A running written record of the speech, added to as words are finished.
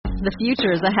The future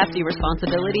is a hefty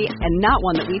responsibility and not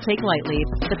one that we take lightly.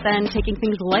 But then taking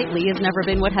things lightly has never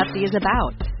been what Hefty is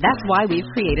about. That's why we've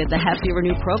created the Hefty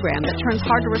Renew program that turns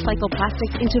hard-to-recycle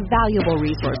plastics into valuable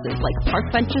resources like park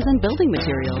benches and building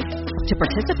materials. To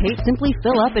participate, simply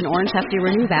fill up an orange Hefty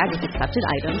Renew bag with accepted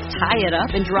items, tie it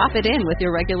up, and drop it in with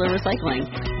your regular recycling.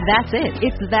 That's it.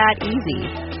 It's that easy.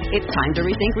 It's time to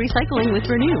rethink recycling with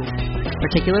Renew.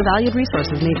 Particular valued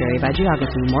resources may vary by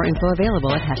geography. More info available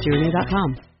at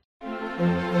heftyrenew.com.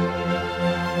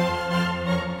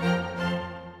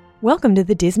 Welcome to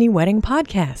the Disney Wedding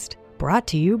Podcast, brought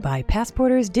to you by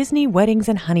Passporter's Disney Weddings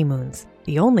and Honeymoons,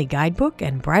 the only guidebook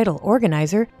and bridal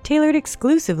organizer tailored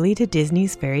exclusively to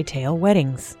Disney's fairy tale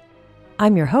weddings.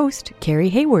 I'm your host, Carrie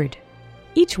Hayward.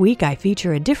 Each week I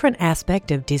feature a different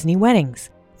aspect of Disney weddings,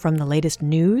 from the latest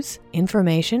news,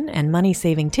 information, and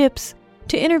money-saving tips,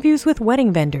 to interviews with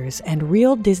wedding vendors and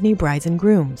real Disney brides and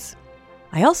grooms.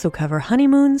 I also cover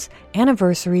honeymoons,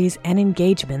 anniversaries, and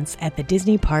engagements at the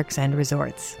Disney parks and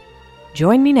resorts.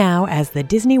 Join me now as the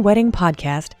Disney Wedding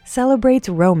Podcast celebrates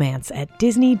romance at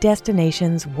Disney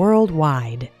destinations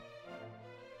worldwide.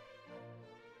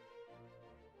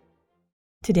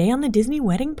 Today on the Disney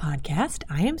Wedding Podcast,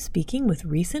 I am speaking with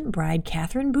recent bride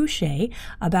Catherine Boucher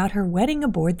about her wedding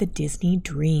aboard the Disney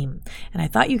Dream. And I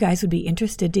thought you guys would be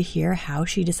interested to hear how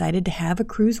she decided to have a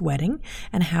cruise wedding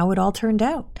and how it all turned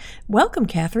out. Welcome,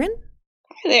 Catherine.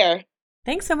 Hi there.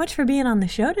 Thanks so much for being on the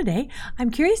show today.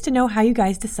 I'm curious to know how you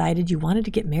guys decided you wanted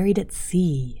to get married at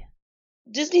sea.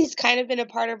 Disney's kind of been a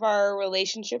part of our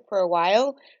relationship for a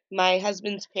while. My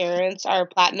husband's parents are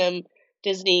platinum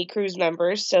Disney cruise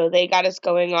members, so they got us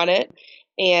going on it.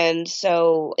 And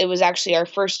so it was actually our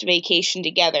first vacation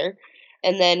together.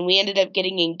 And then we ended up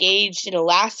getting engaged in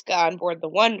Alaska on board the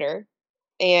Wonder.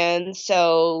 And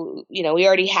so, we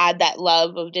already had that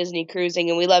love of Disney cruising,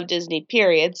 and we love Disney,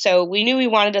 period. So we knew we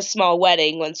wanted a small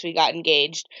wedding once we got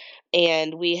engaged.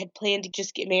 And we had planned to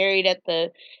just get married at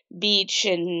the beach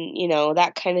and,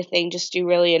 that kind of thing, just do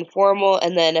really informal.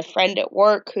 And then a friend at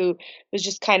work who was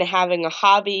just kind of having a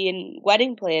hobby in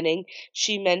wedding planning,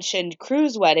 she mentioned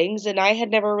cruise weddings, and I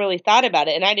had never really thought about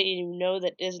it. And I didn't even know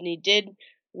that Disney did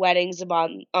weddings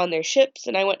on their ships.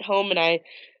 And I went home and I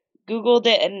Googled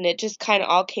it, and it just kind of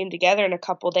all came together in a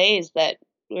couple days that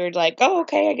we were like, oh,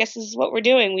 okay, I guess this is what we're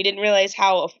doing. We didn't realize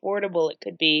how affordable it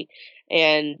could be,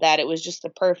 and that it was just the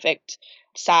perfect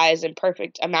size and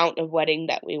perfect amount of wedding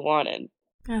that we wanted.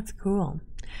 That's cool.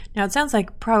 Now, it sounds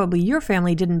like probably your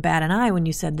family didn't bat an eye when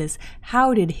you said this.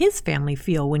 How did his family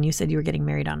feel when you said you were getting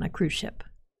married on a cruise ship?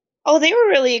 Oh, they were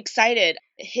really excited.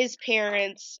 His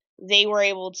parents, they were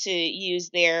able to use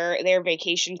their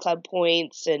vacation club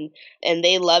points, and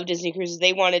they love Disney cruises.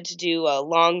 They wanted to do a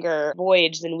longer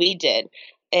voyage than we did.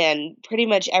 And pretty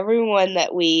much everyone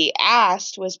that we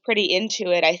asked was pretty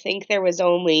into it. I think there was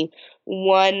only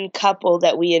one couple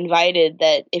that we invited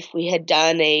that if we had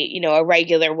done a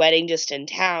regular wedding just in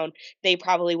town, they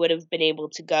probably would have been able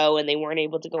to go, and they weren't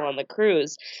able to go on the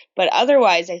cruise. But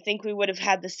otherwise, I think we would have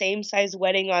had the same size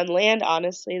wedding on land,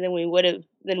 honestly, than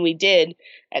we did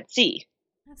at sea.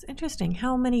 That's interesting.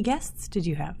 How many guests did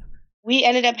you have? We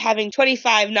ended up having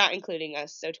 25, not including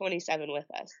us, so 27 with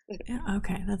us. Yeah,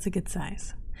 okay, that's a good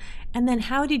size. And then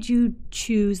how did you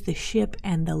choose the ship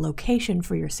and the location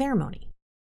for your ceremony?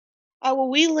 Well,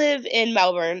 we live in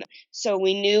Melbourne, so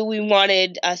we knew we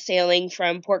wanted sailing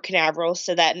from Port Canaveral,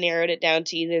 so that narrowed it down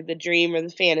to either the Dream or the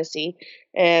Fantasy.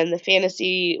 And the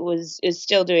Fantasy is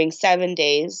still doing 7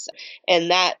 days,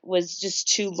 and that was just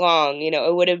too long.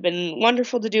 It would have been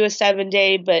wonderful to do a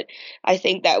 7-day, but I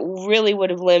think that really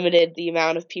would have limited the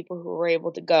amount of people who were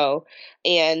able to go.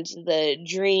 And the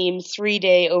Dream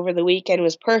 3-day over the weekend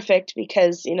was perfect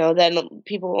because, then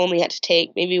people only had to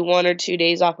take maybe 1 or 2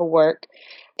 days off of work.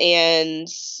 And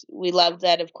we loved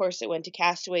that, of course, it went to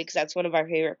Castaway because that's one of our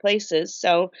favorite places.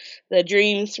 So the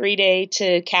Dream 3-day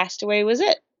to Castaway was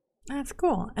it. That's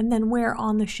cool. And then where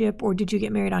on the ship, or did you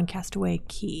get married on Castaway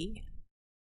Cay?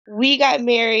 We got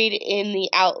married in the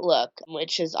Outlook,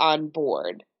 which is on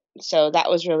board. So that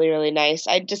was really, really nice.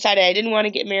 I decided I didn't want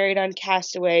to get married on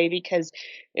Castaway because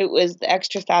it was the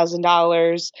extra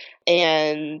 $1,000.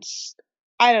 And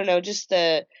I don't know, just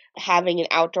the having an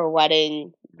outdoor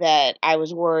wedding that I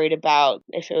was worried about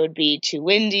if it would be too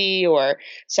windy or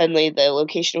suddenly the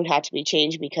location would have to be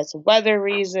changed because of weather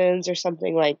reasons or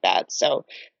something like that. So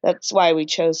that's why we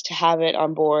chose to have it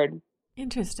on board.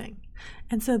 Interesting.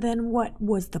 And so then what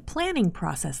was the planning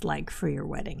process like for your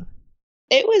wedding?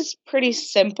 It was pretty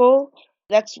simple.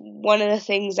 That's one of the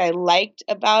things I liked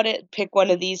about it. Pick one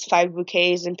of these 5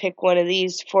 bouquets and pick one of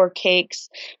these 4 cakes,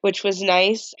 which was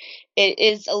nice. It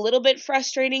is a little bit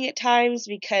frustrating at times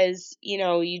because,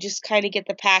 you just kind of get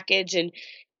the package and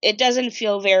it doesn't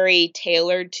feel very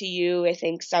tailored to you. I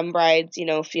think some brides,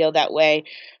 feel that way.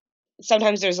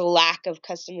 Sometimes there's a lack of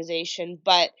customization,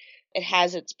 but it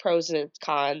has its pros and its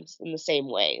cons in the same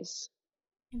ways.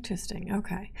 Interesting.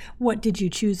 Okay. What did you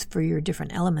choose for your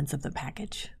different elements of the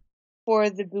package? For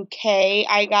the bouquet,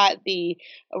 I got the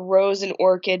rose and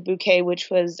orchid bouquet, which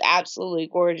was absolutely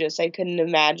gorgeous. I couldn't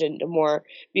imagine a more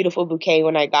beautiful bouquet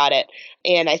when I got it.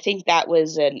 And I think that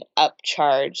was an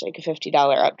upcharge, like a $50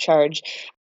 upcharge.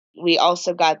 We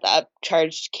also got the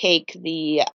upcharged cake,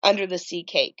 the Under the Sea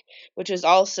cake, which was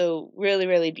also really,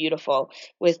 really beautiful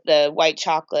with the white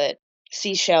chocolate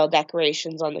seashell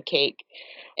decorations on the cake.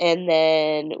 And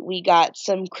then we got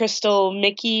some crystal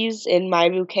Mickeys in my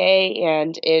bouquet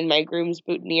and in my groom's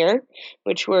boutonniere,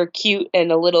 which were cute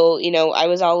and a little, I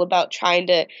was all about trying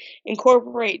to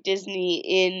incorporate Disney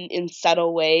in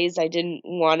subtle ways. I didn't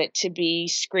want it to be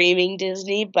screaming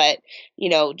Disney, but,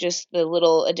 just the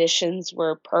little additions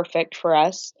were perfect for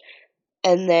us.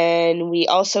 And then we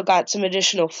also got some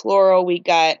additional floral. We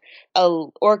got a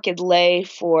orchid lei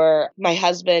for my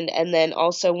husband and then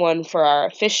also one for our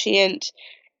officiant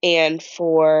and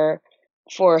for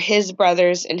his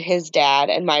brothers and his dad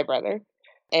and my brother,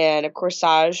 and a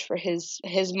corsage for his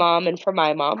mom and for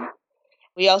my mom.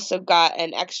 We also got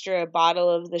an extra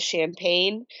bottle of the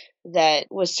champagne that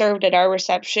was served at our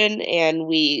reception, and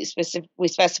we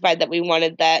specified that we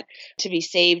wanted that to be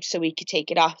saved so we could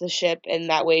take it off the ship, and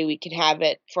that way we could have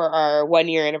it for our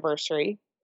 1-year anniversary.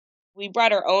 We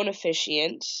brought our own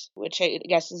officiant, which I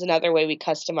guess is another way we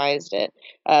customized it.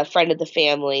 A friend of the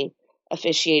family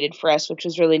officiated for us, which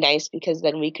was really nice because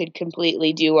then we could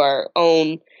completely do our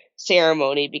own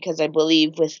ceremony, because I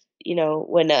believe with,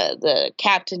 when the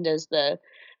captain does the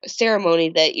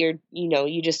ceremony that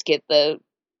you just get the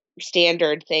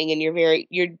standard thing and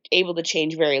you're able to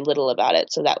change very little about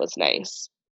it. So that was nice.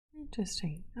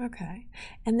 Interesting. Okay.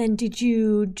 And then did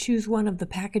you choose one of the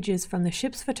packages from the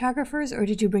ship's photographers or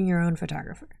did you bring your own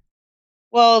photographer?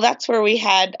 Well, that's where we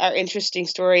had our interesting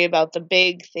story about the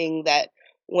big thing that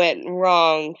went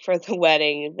wrong for the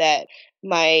wedding, that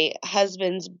my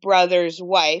husband's brother's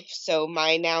wife, so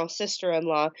my now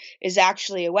sister-in-law, is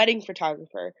actually a wedding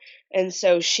photographer. And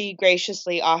so she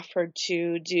graciously offered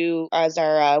to do, as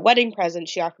our wedding present,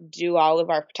 she offered to do all of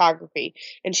our photography.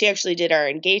 And she actually did our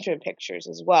engagement pictures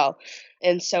as well.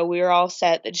 And so we were all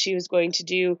set that she was going to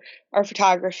do our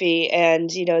photography. And,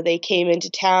 they came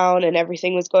into town and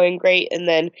everything was going great. And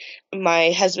then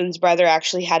my husband's brother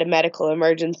actually had a medical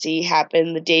emergency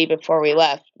happen the day before we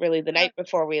left, really the night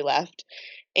before we left.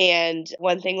 And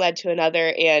one thing led to another,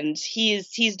 and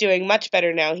he's doing much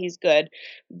better now. He's good,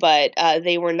 but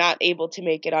they were not able to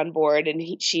make it on board, and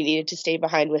she needed to stay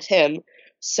behind with him.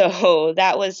 So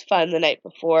that was fun the night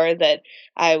before, that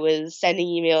I was sending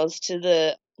emails to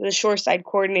the shoreside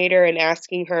coordinator and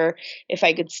asking her if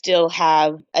I could still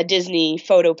have a Disney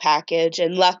photo package.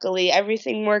 And luckily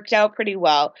everything worked out pretty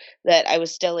well, that I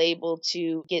was still able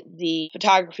to get the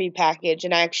photography package.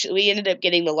 And we ended up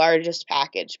getting the largest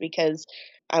package because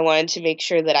I wanted to make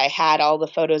sure that I had all the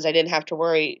photos. I didn't have to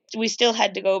worry. We still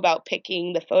had to go about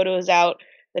picking the photos out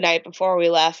the night before we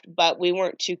left, but we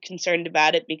weren't too concerned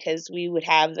about it because we would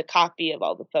have the copy of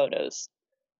all the photos.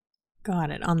 Got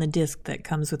it. On the disc that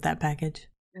comes with that package.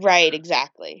 Right,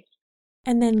 exactly.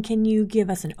 And then can you give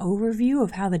us an overview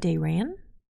of how the day ran?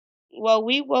 Well,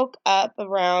 we woke up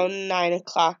around 9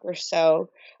 o'clock or so.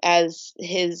 As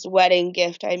his wedding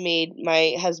gift, I made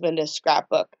my husband a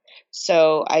scrapbook.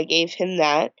 So I gave him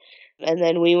that. And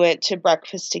then we went to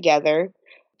breakfast together.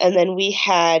 And then we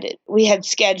had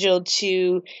scheduled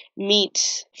to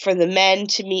meet, for the men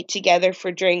to meet together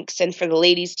for drinks and for the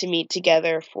ladies to meet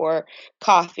together for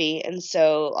coffee. And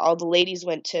so all the ladies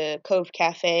went to Cove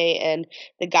Cafe and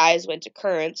the guys went to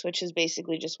Currents, which is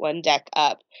basically just one deck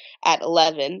up, at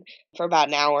 11 for about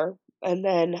an hour. And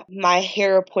then my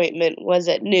hair appointment was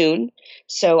at noon.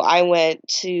 So I went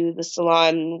to the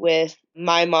salon with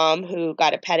my mom, who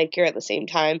got a pedicure at the same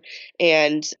time,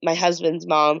 and my husband's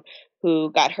mom,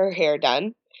 who got her hair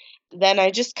done. Then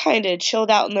I just kind of chilled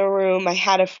out in the room. I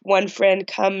had one friend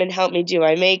come and help me do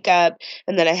my makeup,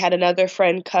 and then I had another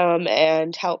friend come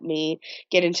and help me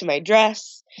get into my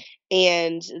dress.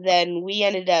 And then we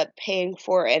ended up paying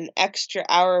for an extra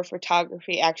hour of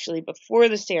photography actually before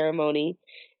the ceremony.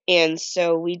 And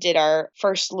so we did our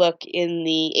first look in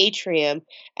the atrium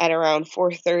at around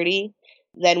 4:30.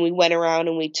 Then we went around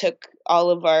and we took all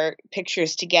of our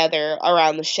pictures together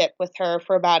around the ship with her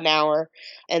for about an hour.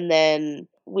 And then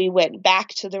we went back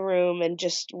to the room and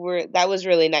that was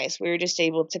really nice. We were just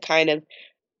able to kind of,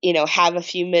 have a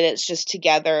few minutes just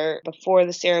together before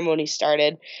the ceremony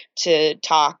started to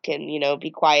talk and, be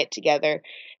quiet together.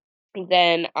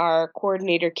 Then our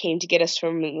coordinator came to get us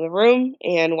from the room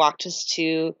and walked us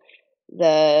to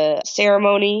the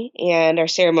ceremony, and our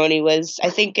ceremony I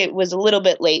think it was a little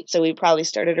bit late, so we probably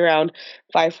started around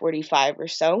 5:45 or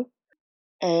so,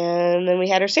 and then we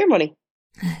had our ceremony.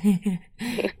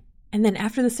 And then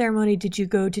after the ceremony, did you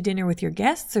go to dinner with your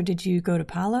guests, or did you go to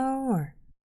Palo, or?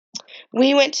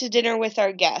 We went to dinner with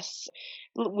our guests.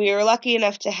 We were lucky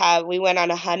enough we went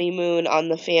on a honeymoon on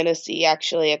the Fantasy,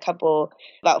 actually,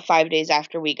 about 5 days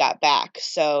after we got back.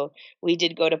 So we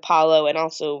did go to Palo and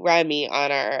also Remy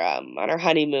on our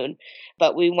honeymoon.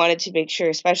 But we wanted to make sure,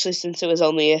 especially since it was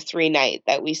only a 3-night,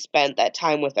 that we spent that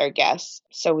time with our guests.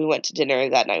 So we went to dinner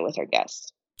that night with our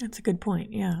guests. That's a good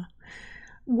point, yeah.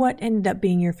 What ended up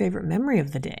being your favorite memory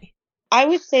of the day? I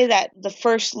would say that the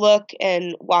first look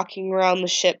and walking around the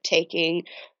ship taking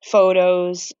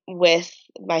photos with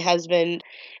my husband,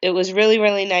 it was really,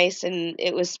 really nice, and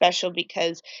it was special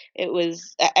because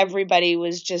everybody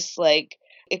was just like,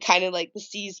 it kind of like the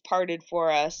seas parted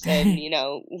for us, and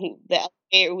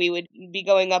we would be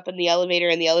going up in the elevator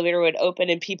and the elevator would open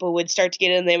and people would start to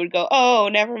get in and they would go, oh,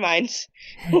 never mind,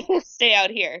 we'll stay out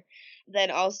here.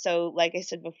 Then also, like I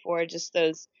said before, just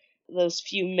those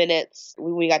few minutes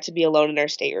when we got to be alone in our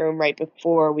stateroom right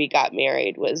before we got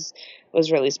married was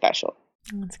really special.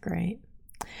 That's great.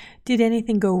 Did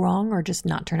anything go wrong or just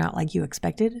not turn out like you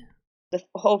expected? The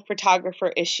whole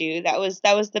photographer issue, that was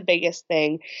the biggest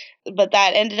thing, but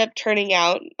that ended up turning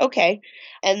out okay.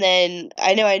 And then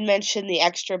I know I'd mentioned the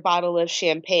extra bottle of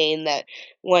champagne. That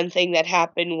one thing that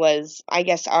happened was, I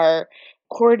guess our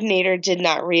coordinator did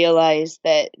not realize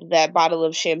that that bottle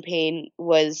of champagne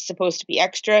was supposed to be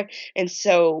extra, and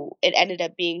so it ended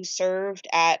up being served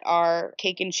at our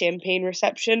cake and champagne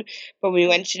reception. But we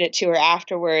mentioned it to her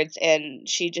afterwards, and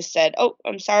she just said, oh,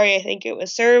 I'm sorry, I think it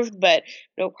was served, but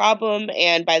no problem.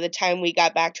 And by the time we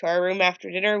got back to our room after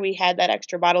dinner, we had that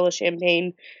extra bottle of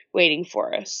champagne waiting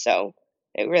for us, so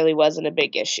it really wasn't a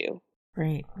big issue.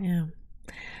 Great, yeah.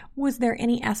 Was there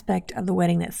any aspect of the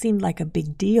wedding that seemed like a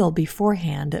big deal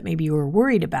beforehand that maybe you were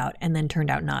worried about and then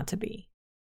turned out not to be?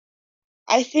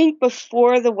 I think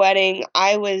before the wedding,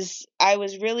 I was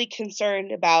really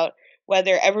concerned about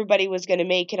whether everybody was going to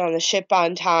make it on the ship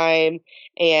on time,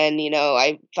 and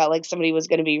I felt like somebody was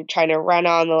going to be trying to run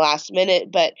on the last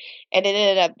minute, but it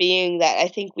ended up being that I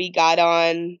think we got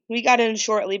in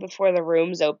shortly before the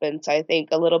rooms opened, so I think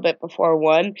a little bit before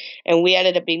 1, and we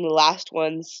ended up being the last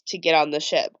ones to get on the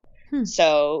ship.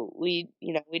 So we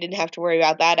didn't have to worry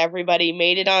about that. Everybody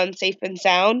made it on safe and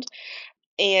sound.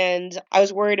 And I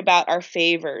was worried about our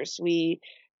favors.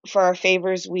 For our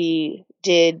favors, we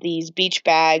did these beach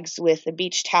bags with a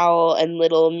beach towel and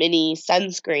little mini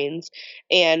sunscreens.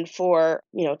 And for,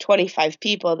 25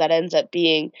 people, that ends up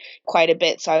being quite a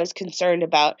bit. So I was concerned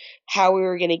about how we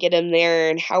were going to get them there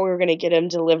and how we were going to get them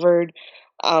delivered.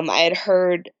 I had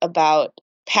heard about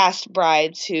past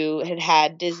brides who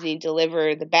had Disney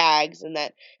deliver the bags, and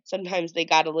that sometimes they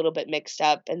got a little bit mixed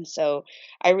up. And so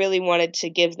I really wanted to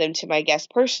give them to my guests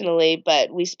personally,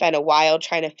 but we spent a while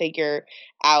trying to figure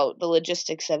out the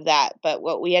logistics of that. But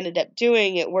what we ended up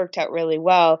doing, it worked out really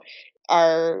well.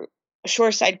 Our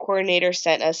shoreside coordinator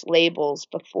sent us labels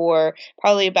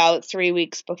probably about 3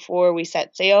 weeks before we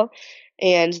set sail.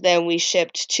 And then we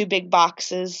shipped 2 big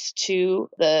boxes to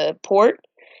the port.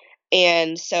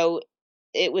 And so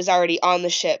it was already on the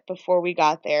ship before we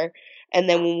got there. And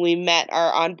then when we met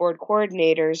our onboard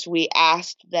coordinators, we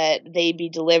asked that they be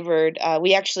delivered.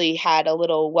 We actually had a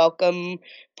little welcome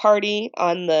party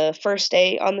on the first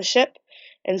day on the ship.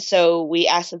 And so we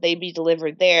asked that they be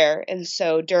delivered there. And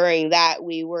so during that,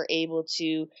 we were able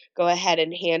to go ahead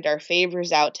and hand our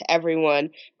favors out to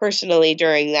everyone personally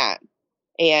during that.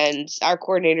 And our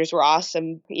coordinators were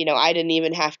awesome. I didn't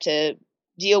even have to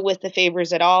deal with the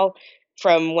favors at all,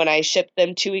 from when I shipped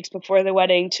them 2 weeks before the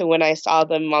wedding to when I saw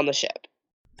them on the ship.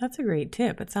 That's a great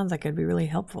tip. It sounds like it'd be really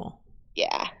helpful.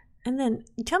 Yeah. And then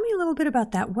tell me a little bit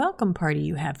about that welcome party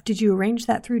you have. Did you arrange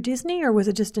that through Disney, or was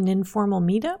it just an informal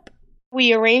meetup?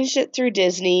 We arranged it through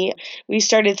Disney. We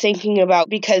started thinking about,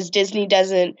 because Disney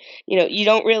doesn't, you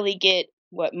don't really get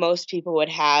what most people would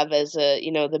have as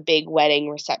the big wedding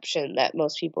reception that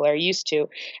most people are used to.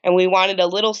 And we wanted a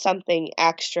little something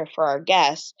extra for our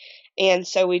guests. And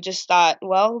so we just thought,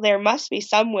 well, there must be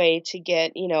some way to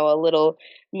get, a little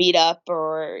meetup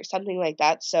or something like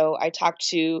that. So I talked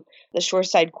to the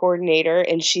shoreside coordinator,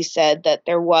 and she said that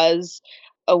there was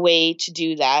a way to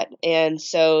do that. And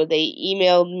so they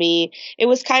emailed me. It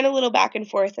was kind of a little back and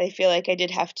forth. I feel like I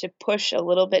did have to push a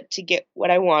little bit to get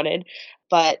what I wanted,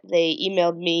 but they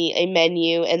emailed me a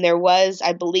menu, and there was,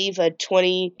 I believe, a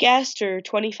 20 guest or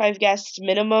 25 guest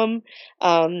minimum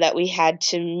that we had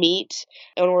to meet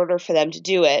in order for them to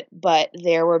do it. But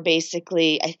there were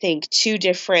basically, I think, 2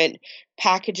 different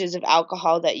packages of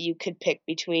alcohol that you could pick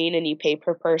between, and you pay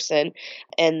per person,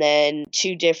 and then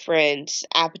 2 different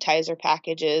appetizer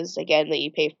packages, again, that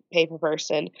you pay per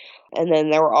person. And then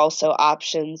there were also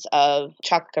options of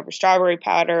chocolate covered strawberry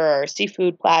powder or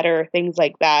seafood platter, things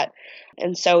like that.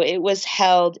 And so it was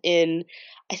held in,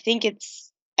 I think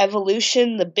it's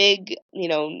Evolution, the big,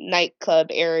 nightclub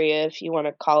area, if you want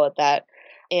to call it that.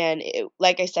 And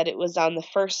like I said, it was on the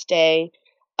first day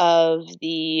of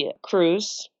the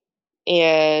cruise,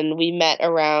 and we met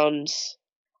around,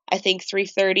 I think,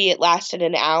 3:30. It lasted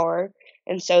an hour.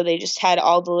 And so they just had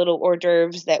all the little hors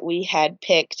d'oeuvres that we had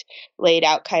picked laid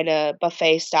out kind of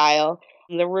buffet style.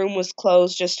 The room was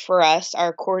closed just for us.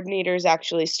 Our coordinators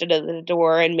actually stood at the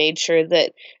door and made sure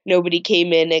that nobody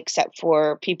came in except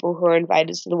for people who were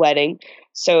invited to the wedding.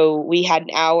 So we had an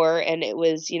hour, and it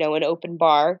was, an open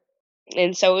bar.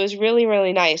 And so it was really,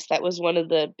 really nice. That was one of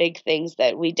the big things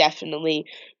that we definitely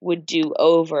would do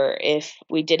over if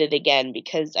we did it again,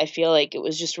 because I feel like it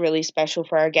was just really special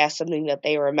for our guests, something that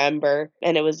they remember.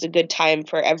 And it was a good time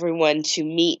for everyone to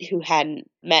meet who hadn't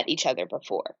met each other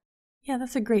before. Yeah,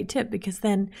 that's a great tip, because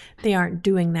then they aren't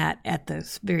doing that at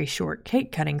this very short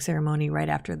cake cutting ceremony right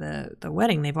after the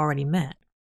wedding. They've already met.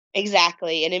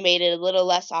 Exactly. And it made it a little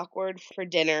less awkward for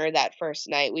dinner that first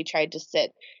night. We tried to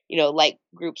sit, like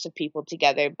groups of people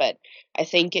together, but I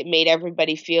think it made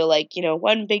everybody feel like,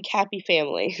 one big happy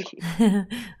family.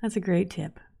 That's a great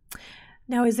tip.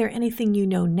 Now, is there anything you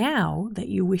know now that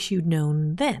you wish you'd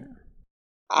known then?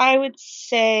 I would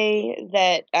say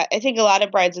that I think a lot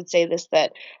of brides would say this,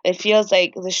 that it feels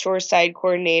like the shoreside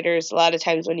coordinators, a lot of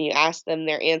times when you ask them,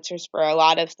 their answers for a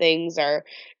lot of things are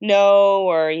no,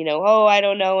 or, oh, I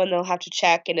don't know, and they'll have to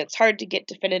check. And it's hard to get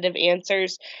definitive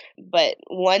answers. But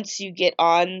once you get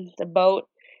on the boat,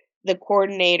 the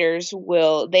coordinators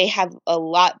they have a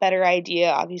lot better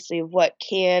idea, obviously, of what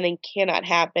can and cannot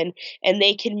happen, and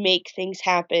they can make things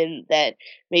happen that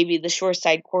maybe the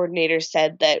shoreside coordinator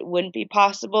said that wouldn't be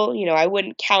possible. I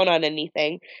wouldn't count on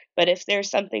anything, but if there's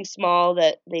something small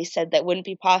that they said that wouldn't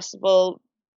be possible,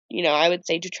 I would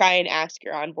say to try and ask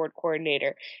your onboard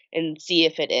coordinator and see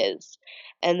if it is.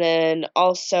 And then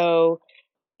also,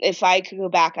 if I could go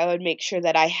back, I would make sure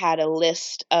that I had a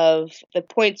list of the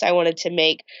points I wanted to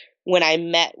make when I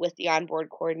met with the onboard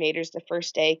coordinators the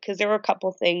first day, because there were a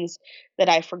couple things that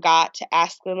I forgot to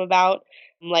ask them about.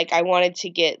 Like, I wanted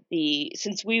to get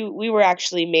since we were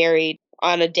actually married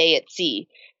on a day at sea,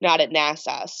 not at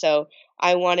Nassau. So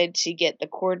I wanted to get the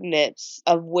coordinates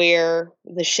of where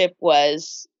the ship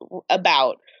was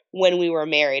about when we were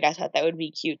married. I thought that would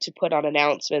be cute to put on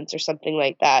announcements or something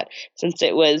like that, since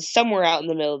it was somewhere out in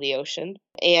the middle of the ocean.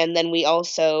 And then we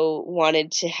also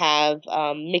wanted to have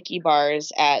Mickey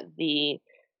bars at the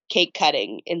cake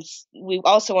cutting. And we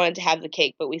also wanted to have the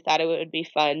cake, but we thought it would be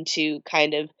fun to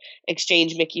kind of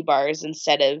exchange Mickey bars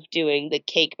instead of doing the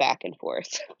cake back and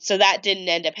forth. So that didn't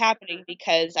end up happening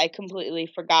because I completely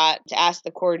forgot to ask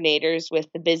the coordinators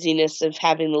with the busyness of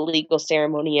having the legal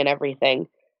ceremony and everything.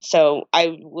 So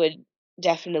I would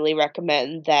definitely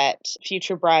recommend that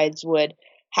future brides would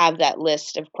have that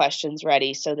list of questions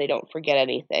ready so they don't forget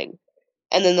anything.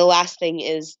 And then the last thing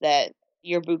is that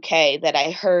your bouquet, that I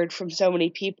heard from so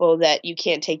many people that you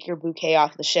can't take your bouquet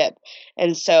off the ship.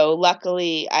 And so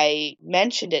luckily I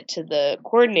mentioned it to the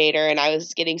coordinator, and I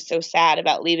was getting so sad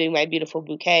about leaving my beautiful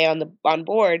bouquet on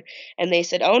board. And they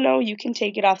said, oh no, you can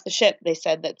take it off the ship. They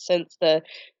said that since the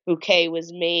bouquet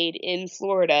was made in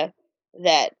Florida,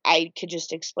 that I could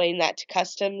just explain that to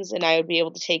customs and I would be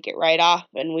able to take it right off.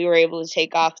 And we were able to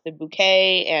take off the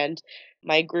bouquet and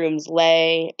my groom's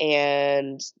lei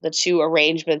and the 2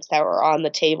 arrangements that were on the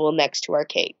table next to our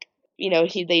cake.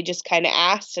 They just kind of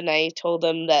asked, and I told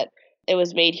them that it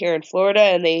was made here in Florida,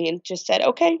 and they just said,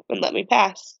 okay, and let me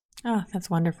pass. Oh,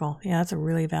 that's wonderful. Yeah, that's a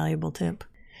really valuable tip.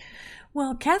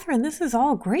 Well, Catherine, this is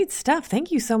all great stuff.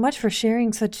 Thank you so much for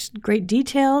sharing such great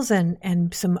details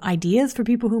and some ideas for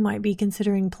people who might be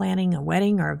considering planning a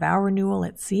wedding or a vow renewal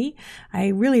at sea. I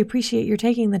really appreciate your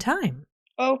taking the time.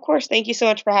 Oh, of course. Thank you so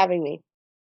much for having me.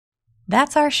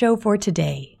 That's our show for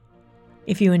today.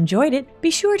 If you enjoyed it, be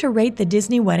sure to rate the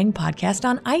Disney Wedding Podcast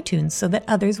on iTunes so that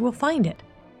others will find it.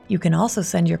 You can also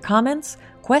send your comments,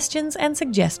 questions, and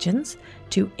suggestions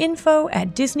to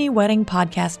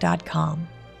info@DisneyWeddingPodcast.com.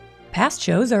 Past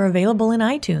shows are available in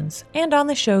iTunes and on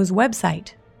the show's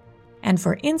website. And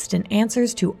for instant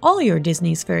answers to all your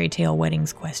Disney's Fairy Tale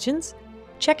Weddings questions,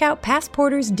 check out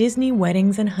Passporter's Disney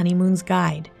Weddings and Honeymoons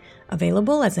Guide,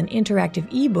 available as an interactive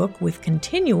ebook with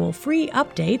continual free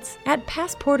updates at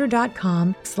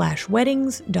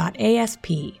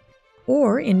passporter.com/weddings.asp,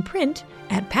 or in print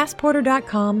at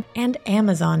passporter.com and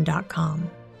amazon.com.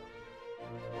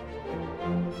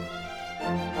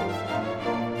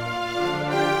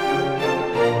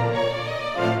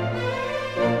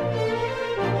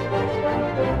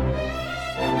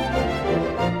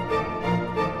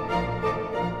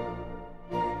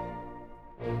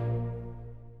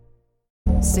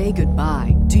 Say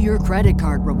goodbye to your credit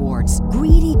card rewards.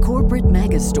 Greedy corporate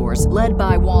mega stores, led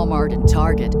by Walmart and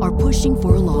Target, are pushing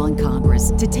for a law in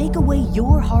Congress to take away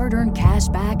your hard-earned cash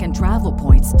back and travel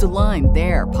points to line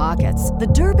their pockets. The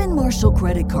Durbin-Marshall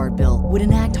credit card bill would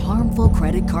enact harmful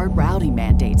credit card routing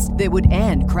mandates that would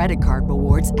end credit card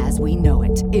rewards as we know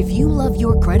it. If you love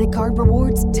your credit card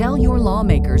rewards, tell your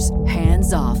lawmakers,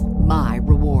 hands off my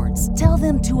rewards. Tell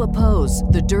them to oppose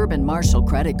the Durbin-Marshall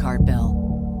credit card bill.